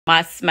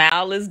My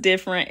smile is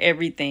different,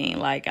 everything.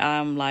 Like,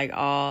 I'm like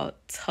all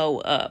toe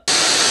up.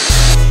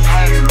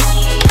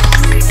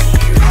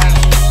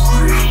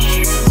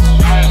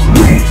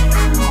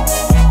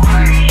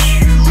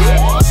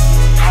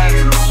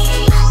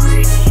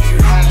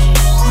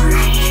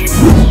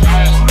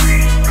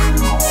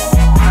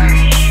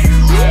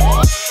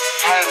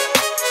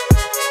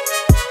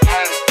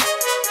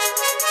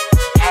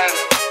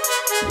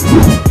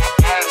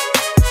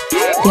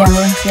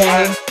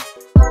 Yeah.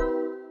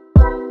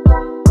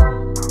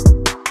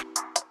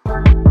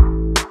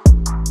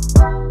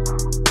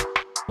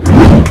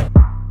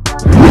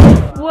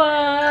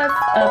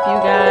 What's up, you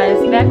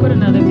guys? Back with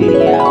another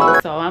video.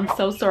 So I'm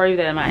so sorry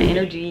that my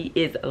energy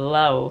is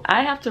low.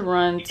 I have to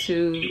run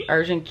to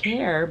urgent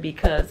care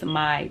because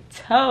my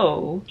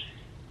toe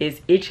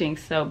is itching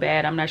so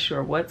bad. I'm not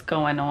sure what's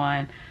going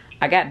on.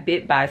 I got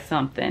bit by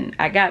something.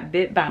 I got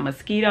bit by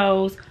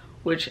mosquitoes,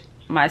 which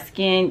my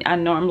skin,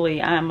 I'm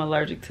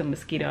allergic to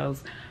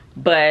mosquitoes,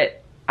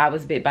 but I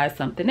was bit by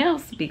something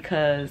else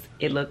because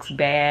it looks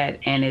bad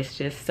and it's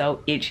just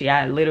so itchy.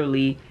 I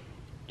literally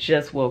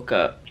just woke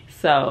up.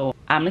 So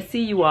I'm gonna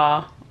see you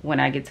all when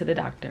I get to the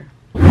doctor.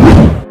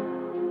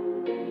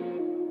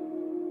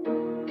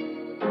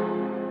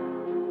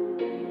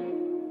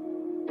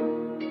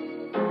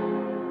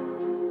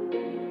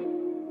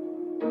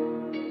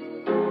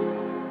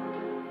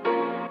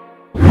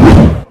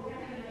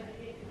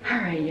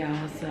 Alright,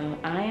 y'all, so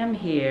I am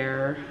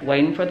here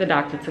waiting for the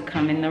doctor to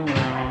come in the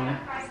room.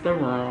 It's the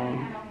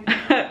room.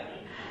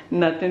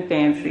 Nothing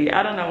fancy.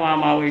 I don't know why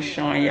I'm always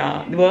showing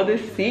y'all. Well,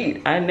 this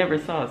seat, I never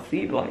saw a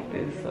seat like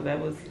this, so that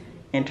was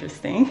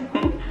interesting.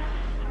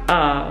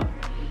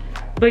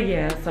 But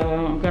yeah, so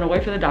I'm gonna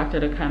wait for the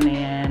doctor to come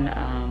in.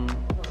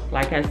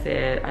 Like I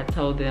said, I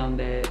told them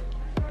that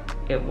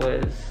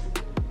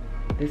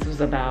this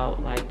was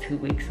about like 2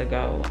 weeks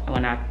ago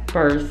when I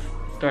first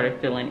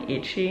started feeling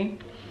itchy.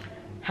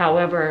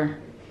 However,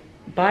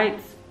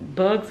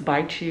 bugs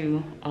bite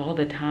you all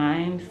the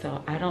time,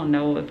 so I don't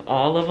know if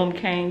all of them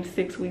came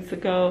 6 weeks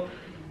ago.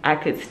 I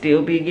could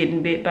still be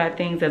getting bit by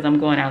things as I'm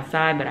going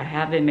outside, but I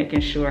have been making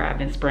sure I've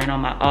been spraying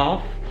on my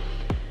off,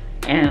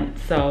 and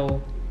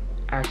so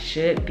I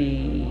should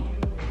be,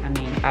 I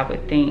mean, I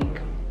would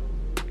think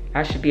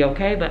I should be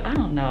okay, but I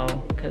don't know,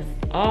 because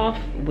off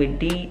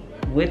with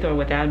or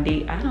without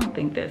D, I don't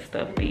think that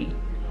stuff be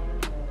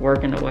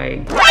working the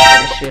way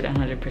it should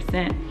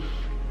 100%.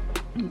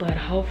 But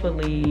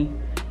hopefully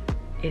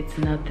it's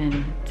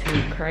nothing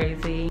too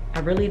crazy. I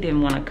really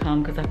didn't want to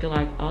come because I feel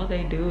like all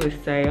they do is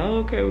say, oh,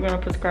 okay, we're gonna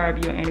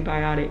prescribe you an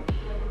antibiotic,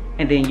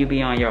 and then you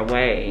be on your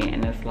way,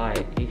 and it's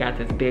like you got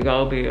this big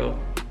old bill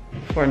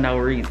for no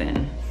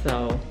reason.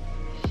 So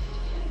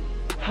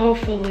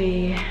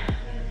hopefully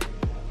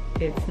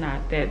it's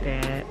not that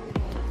bad.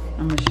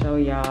 I'm gonna show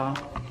y'all,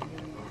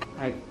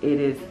 like, it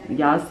is,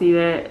 y'all see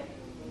that,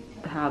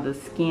 how the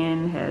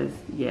skin has,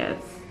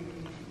 yes,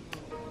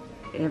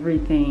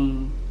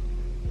 everything,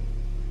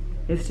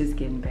 it's just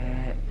getting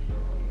bad.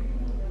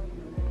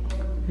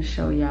 I'll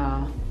show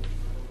y'all.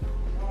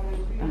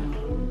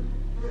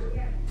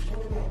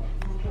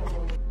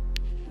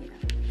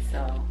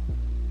 So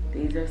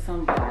these are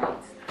some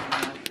bites.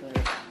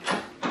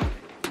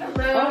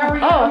 Hello, how are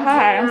you? Oh,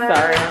 hi, I'm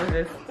sorry. I'm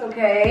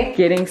just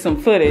getting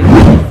some footage.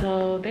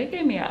 So they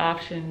gave me an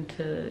option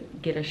to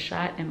get a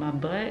shot in my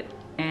butt,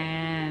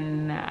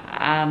 and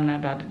I'm not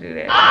about to do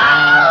that.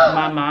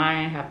 My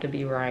mind have to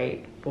be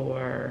right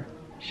for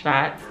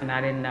shots, and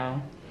I didn't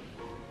know.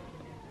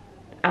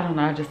 I don't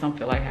know, I just don't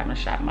feel like having a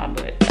shot in my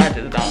butt. I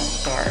just don't,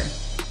 sorry.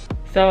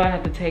 So I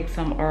have to take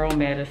some oral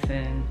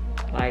medicine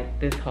like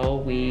this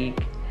whole week,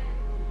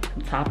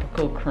 some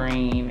topical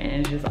cream,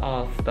 and it's just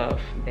all stuff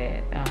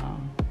that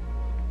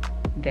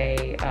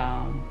they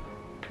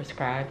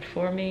prescribed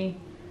for me.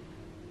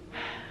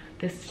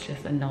 This is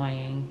just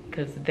annoying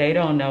because they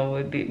don't know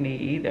what bit me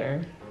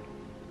either,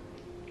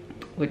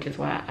 which is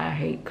why I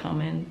hate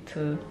coming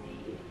to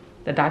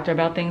the doctor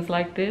about things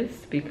like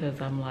this,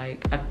 because I'm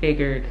like, I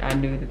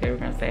knew that they were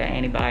gonna say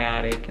an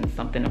antibiotic and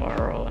something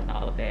oral and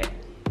all of that.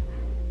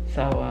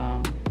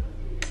 So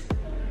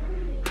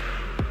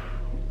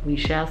we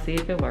shall see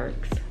if it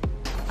works.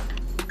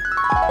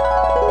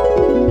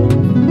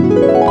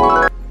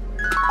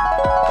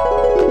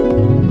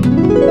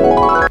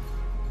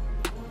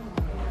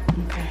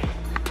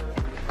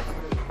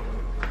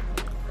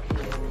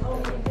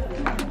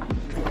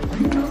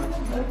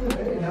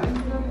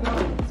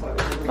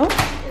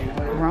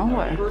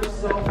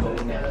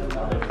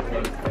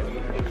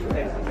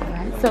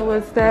 So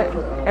is that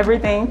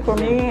everything for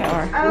me,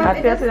 or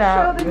I filled it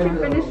out? Show that you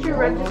finished your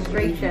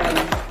registration.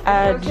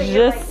 I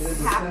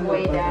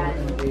halfway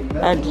done.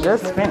 I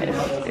just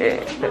finished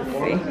it. Let's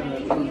see.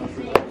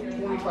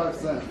 25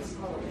 cents.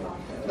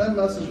 That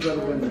message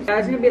better been.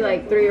 There's gonna be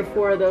like 3 or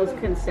 4 of those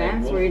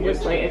consents where you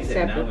just like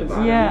accept at the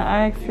bottom. Yeah,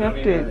 I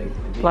accepted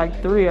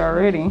like 3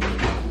 already.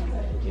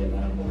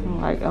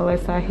 Like,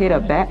 unless I hit a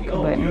back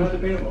button.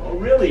 Oh,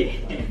 really?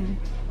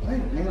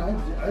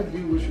 I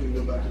do wish we could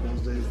go back to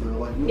those days though.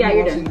 Like, yeah,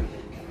 you're done.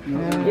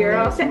 You're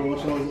all set.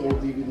 Watching all those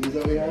old DVDs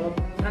that we have.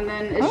 And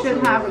then it should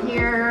have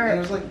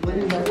here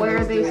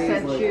where they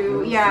sent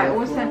you. Yeah, it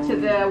was sent to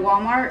the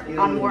Walmart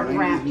on Morton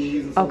Ranch.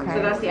 Okay.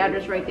 So that's the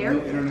address right there.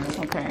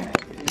 Okay.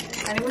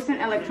 And it was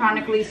sent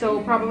electronically,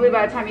 so probably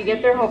by the time you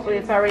get there, hopefully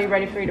it's already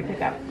ready for you to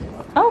pick up.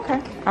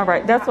 Okay. All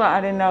right. That's why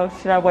I didn't know.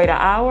 Should I wait an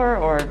hour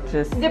or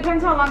just?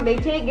 Depends how long they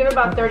take. Give it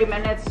about 30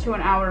 minutes to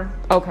an hour.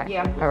 Okay.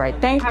 Yeah. All right.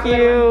 Thank Have a you.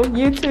 good one.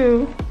 You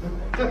too.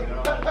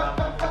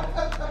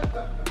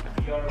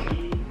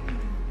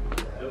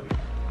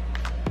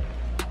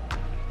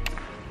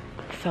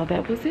 So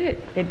that was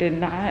it. It did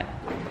not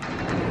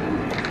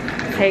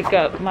take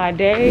up my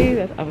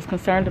day. I was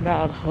concerned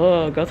about,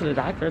 go to the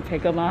doctor,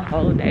 take up my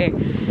whole day.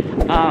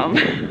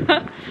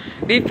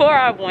 Before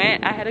I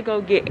went, I had to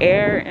go get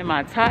air in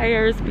my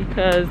tires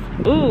because,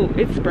 ooh,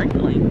 it's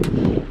sprinkling.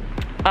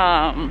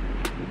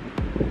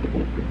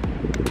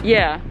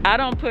 Yeah, I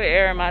don't put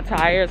air in my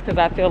tires because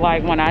I feel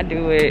like when I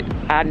do it,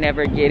 I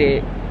never get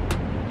it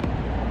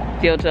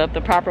filled up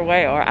the proper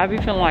way, or I be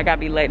feeling like I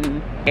be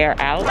letting air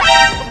out.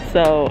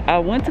 So I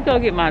went to go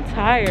get my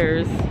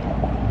tires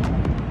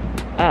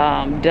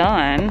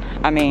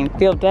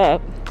filled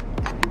up.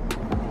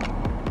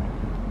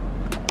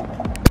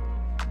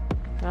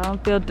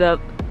 Filled up.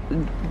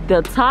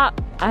 The top,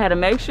 I had to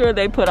make sure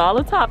they put all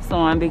the tops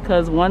on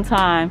because one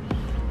time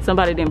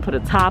somebody didn't put a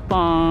top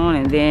on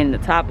and then the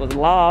top was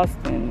lost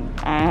and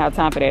I didn't have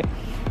time for that.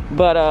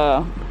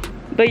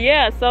 But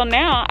yeah, so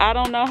now I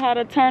don't know how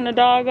to turn the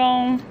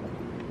doggone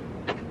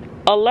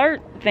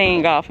alert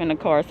thing off in the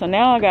car. So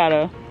now I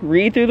gotta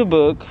read through the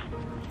book,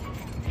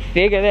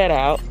 figure that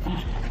out,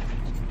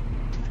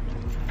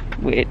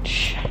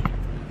 which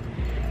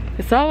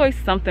it's always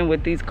something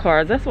with these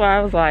cars. That's why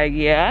I was like,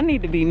 yeah, I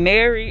need to be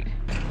married,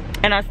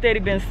 and I steady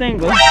been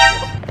single.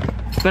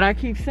 But I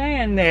keep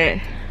saying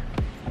that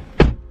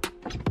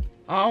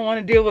I don't want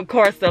to deal with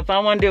car stuff. I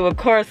want to deal with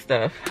car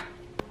stuff.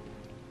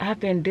 I've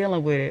been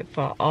dealing with it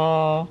for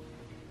all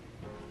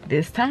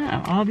this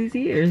time, all these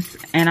years,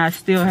 and I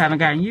still haven't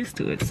gotten used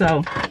to it.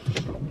 So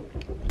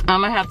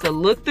I'm gonna have to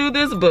look through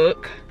this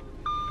book,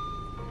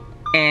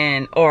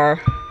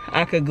 or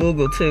I could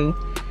Google too,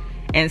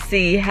 and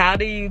see how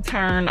do you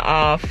turn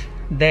off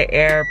the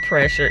air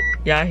pressure.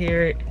 Y'all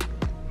hear it?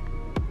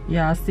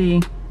 Y'all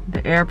see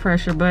the air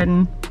pressure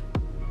button?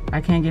 I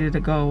can't get it to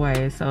go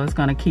away, so it's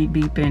gonna keep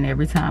beeping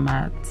every time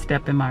I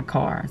step in my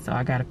car. So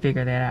I gotta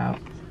figure that out.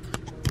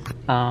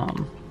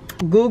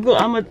 Google,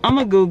 I'm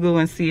gonna Google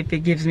and see if it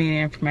gives me the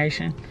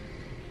information.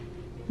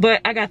 But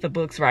I got the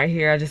books right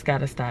here. I just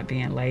gotta stop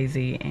being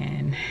lazy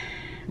and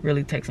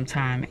really take some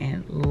time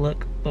and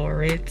look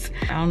for it.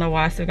 I don't know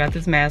why I still got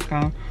this mask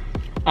on.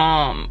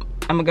 I'm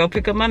gonna go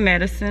pick up my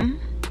medicine,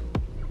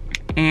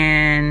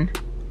 and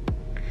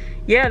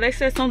yeah, they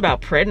said something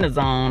about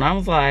prednisone. I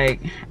was like,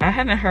 I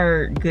haven't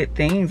heard good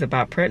things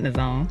about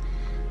prednisone,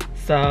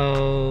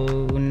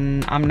 so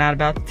I'm not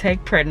about to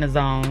take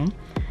prednisone.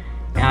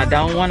 I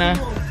don't want to,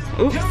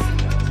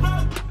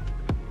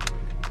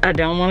 I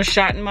don't want a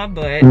shot in my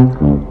butt.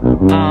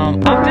 I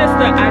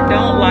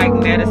don't like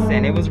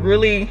medicine. It was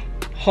really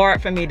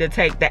hard for me to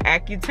take the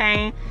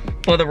Accutane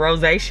for the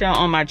rosacea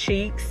on my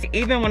cheeks.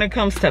 Even when it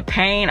comes to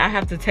pain, I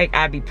have to take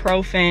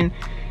ibuprofen,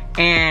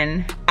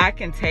 and I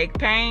can take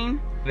pain,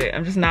 but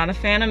I'm just not a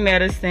fan of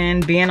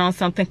medicine. Being on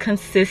something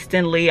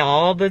consistently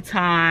all the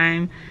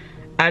time,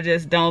 I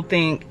just don't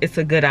think it's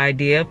a good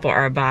idea for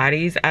our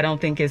bodies. I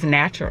don't think it's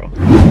natural.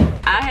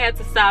 I had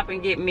to stop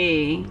and get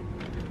me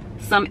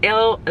some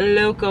El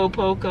Loco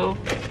Poco.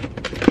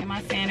 Am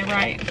I saying it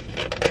right?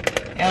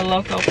 El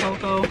Loco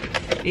Poco.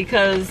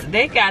 Because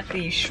they got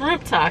these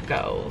shrimp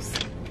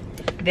tacos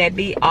that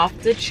be off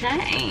the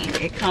chain.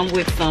 It come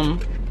with some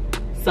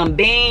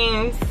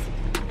beans.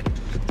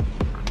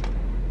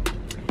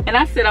 And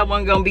I said I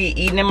wasn't gonna be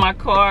eating in my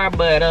car,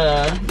 but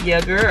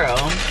your girl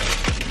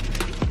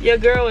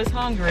is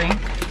hungry.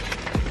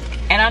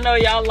 And I know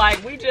y'all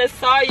like, we just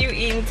saw you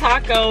eating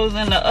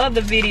tacos in the other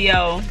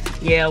video.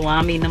 Yeah, well,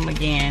 I'm eating them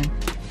again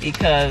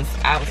because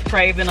I was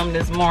craving them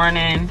this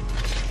morning,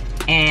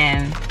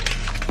 and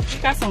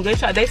got some good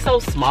shots. They so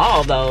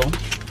small though.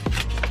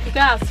 Look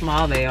how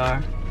small they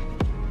are.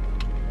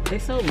 They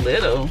so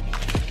little,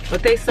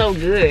 but they so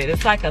good.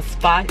 It's like a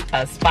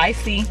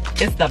spicy.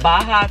 It's the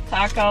BAJA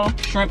taco,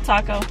 shrimp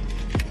taco.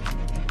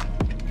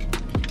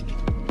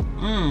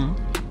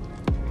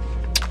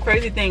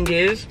 Crazy thing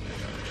is,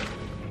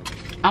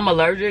 I'm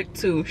allergic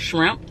to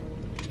shrimp,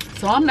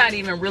 so I'm not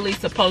even really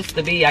supposed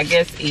to be, I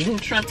guess, eating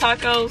shrimp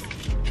tacos,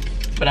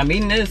 but I'm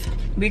eating this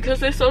because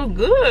they're so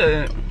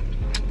good.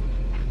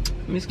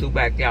 Let me scoot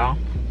back, y'all.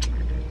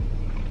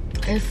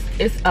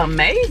 It's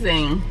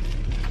amazing.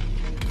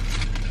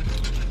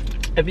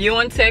 If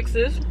you're in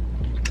Texas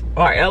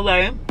or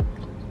LA,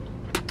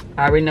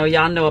 I already know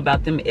y'all know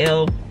about them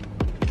El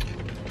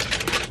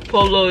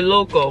Pollo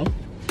Loco.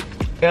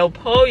 El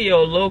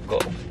Pollo Loco.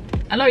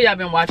 I know y'all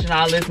been watching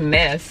all this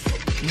mess,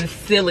 this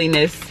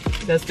silliness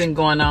that's been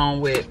going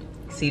on with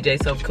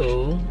CJ So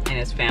Cool and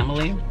his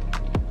family.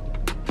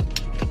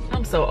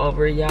 I'm so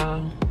over it,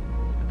 y'all.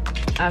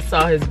 I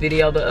saw his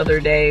video the other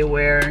day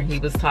where he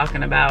was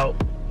talking about,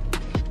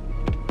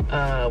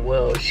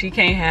 well, she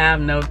can't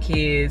have no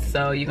kids,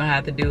 so you're gonna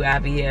have to do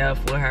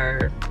IVF with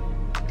her.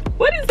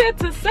 What is that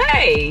to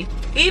say?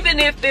 Even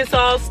if it's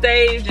all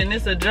staged and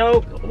it's a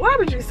joke, why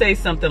would you say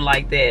something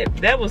like that?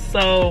 That was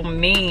so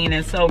mean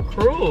and so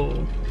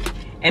cruel.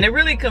 And it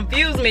really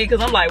confused me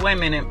because I'm like, wait a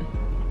minute.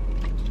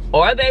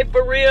 Are they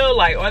for real?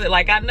 Like, are they,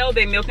 like, I know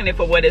they're milking it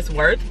for what it's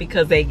worth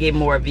because they get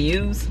more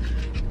views.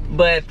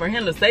 But for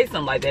him to say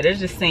something like that, it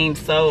just seems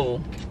so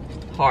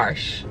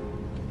harsh.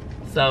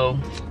 So,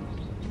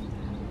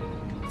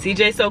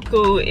 CJ So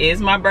Cool is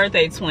my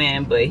birthday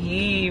twin, but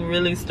he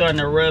really starting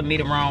to rub me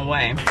the wrong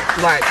way.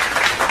 Like,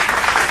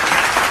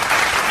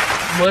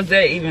 what's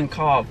that even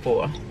called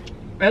for?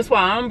 That's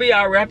why I'm gonna be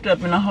all wrapped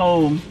up in the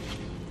whole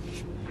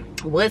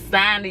what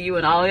sign to you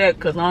and all that,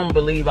 because I don't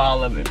believe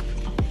all of it.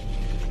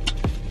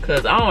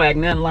 Because I don't act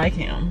nothing like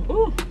him.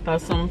 Ooh,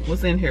 thought something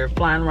was in here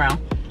flying around.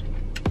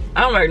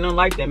 I don't act nothing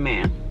like that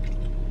man.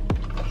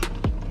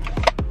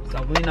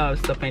 So we know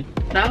stuff ain't.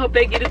 And I hope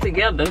they get it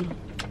together.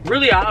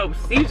 Really, I hope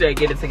CJ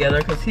get it together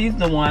because he's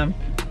the one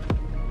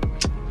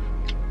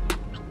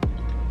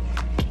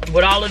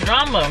with all the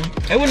drama.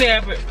 It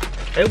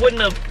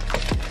wouldn't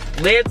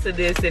have led to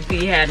this if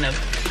he hadn't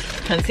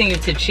have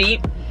continued to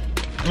cheat.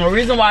 And the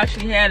reason why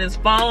she had his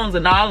phones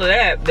and all of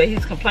that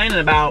he's complaining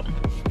about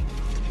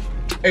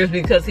is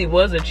because he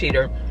was a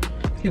cheater.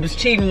 He was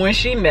cheating when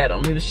she met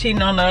him. He was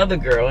cheating on the other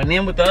girl. And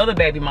then with the other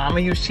baby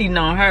mama, he was cheating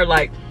on her.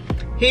 Like,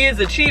 he is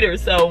a cheater.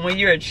 So when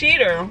you're a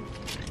cheater,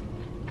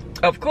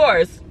 of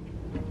course,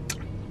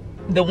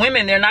 the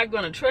women, they're not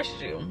going to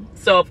trust you.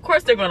 So of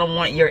course they're going to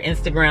want your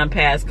Instagram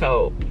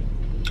passcode.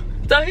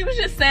 So he was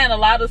just saying a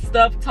lot of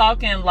stuff,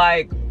 talking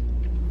like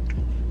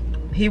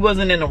he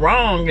wasn't in the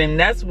wrong. And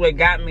that's what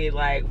got me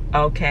like,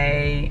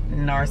 okay,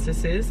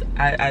 narcissist,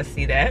 I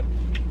see that.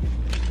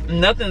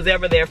 Nothing's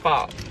ever their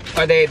fault.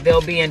 Or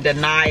they'll be in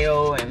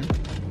denial and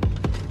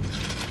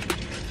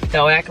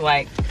they'll act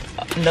like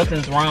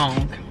nothing's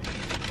wrong.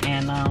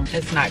 And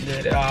it's not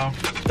good at all.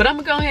 But I'm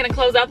gonna go ahead and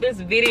close out this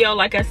video.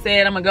 Like I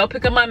said, I'm gonna go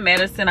pick up my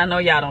medicine. I know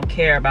y'all don't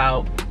care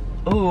about.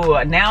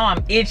 Ooh, now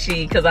I'm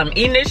itchy because I'm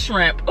eating this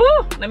shrimp.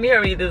 Ooh, let me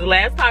hurry this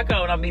last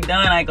taco and I'll be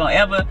done. I ain't gonna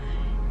ever,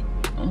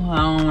 I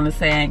don't wanna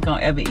say I ain't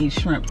gonna ever eat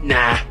shrimp.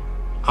 Nah,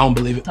 I don't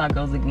believe it.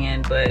 Tacos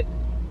again, but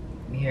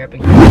here up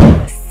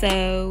again.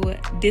 So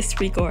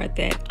disregard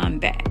that, I'm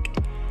back.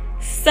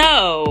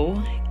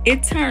 So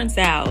it turns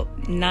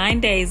out 9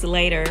 days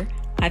later,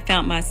 I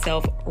found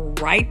myself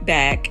right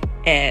back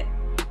at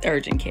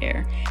urgent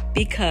care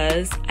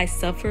because I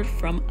suffered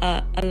from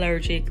an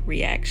allergic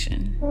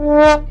reaction.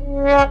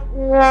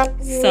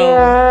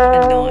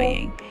 So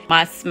annoying.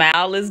 My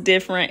smile is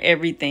different,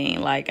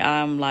 everything. Like,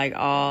 I'm like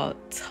all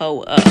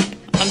toe up.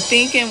 I'm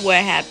thinking what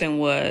happened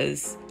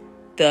was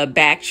the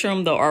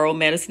Bactrim, the oral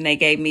medicine they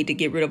gave me to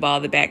get rid of all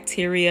the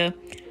bacteria.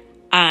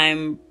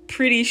 I'm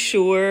pretty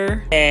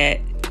sure that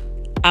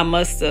I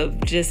must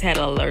have just had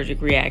an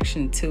allergic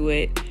reaction to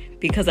it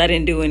because I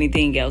didn't do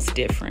anything else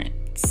different.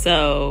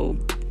 So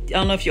I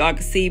don't know if y'all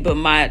can see, but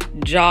my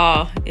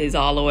jaw is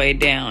all the way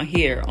down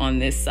here on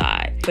this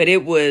side. But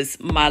it was,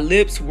 my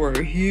lips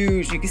were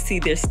huge. You can see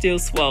they're still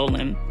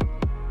swollen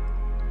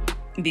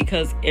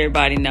because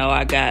everybody know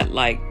I got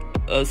like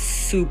a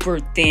super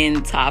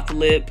thin top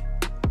lip.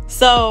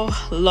 So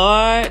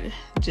Lord,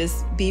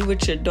 just be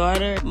with your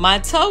daughter. My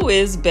toe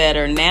is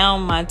better now.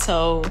 My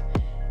toe,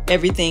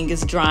 everything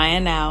is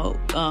drying out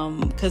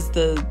because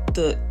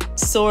the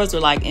sores were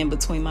like in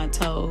between my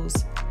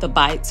toes. The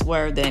bites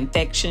were, the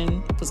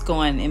infection was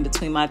going in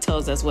between my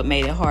toes. That's what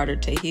made it harder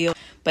to heal.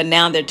 But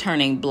now they're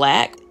turning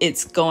black.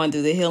 It's going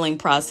through the healing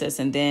process,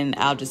 and then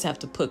I'll just have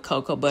to put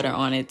cocoa butter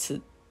on it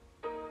to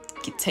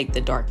take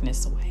the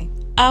darkness away.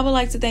 I would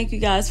like to thank you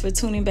guys for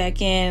tuning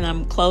back in.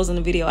 I'm closing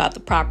the video out the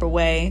proper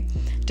way.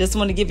 Just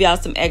want to give y'all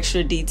some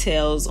extra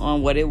details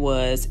on what it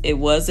was. It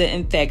was an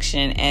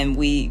infection, and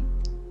we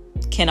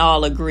can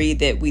all agree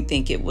that we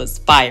think it was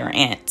fire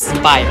ants.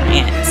 Fire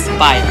ants.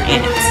 Fire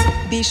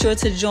ants. Be sure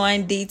to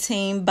join Dee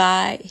Team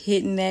by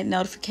hitting that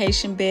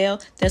notification bell,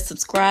 that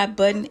subscribe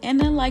button, and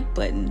that like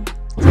button.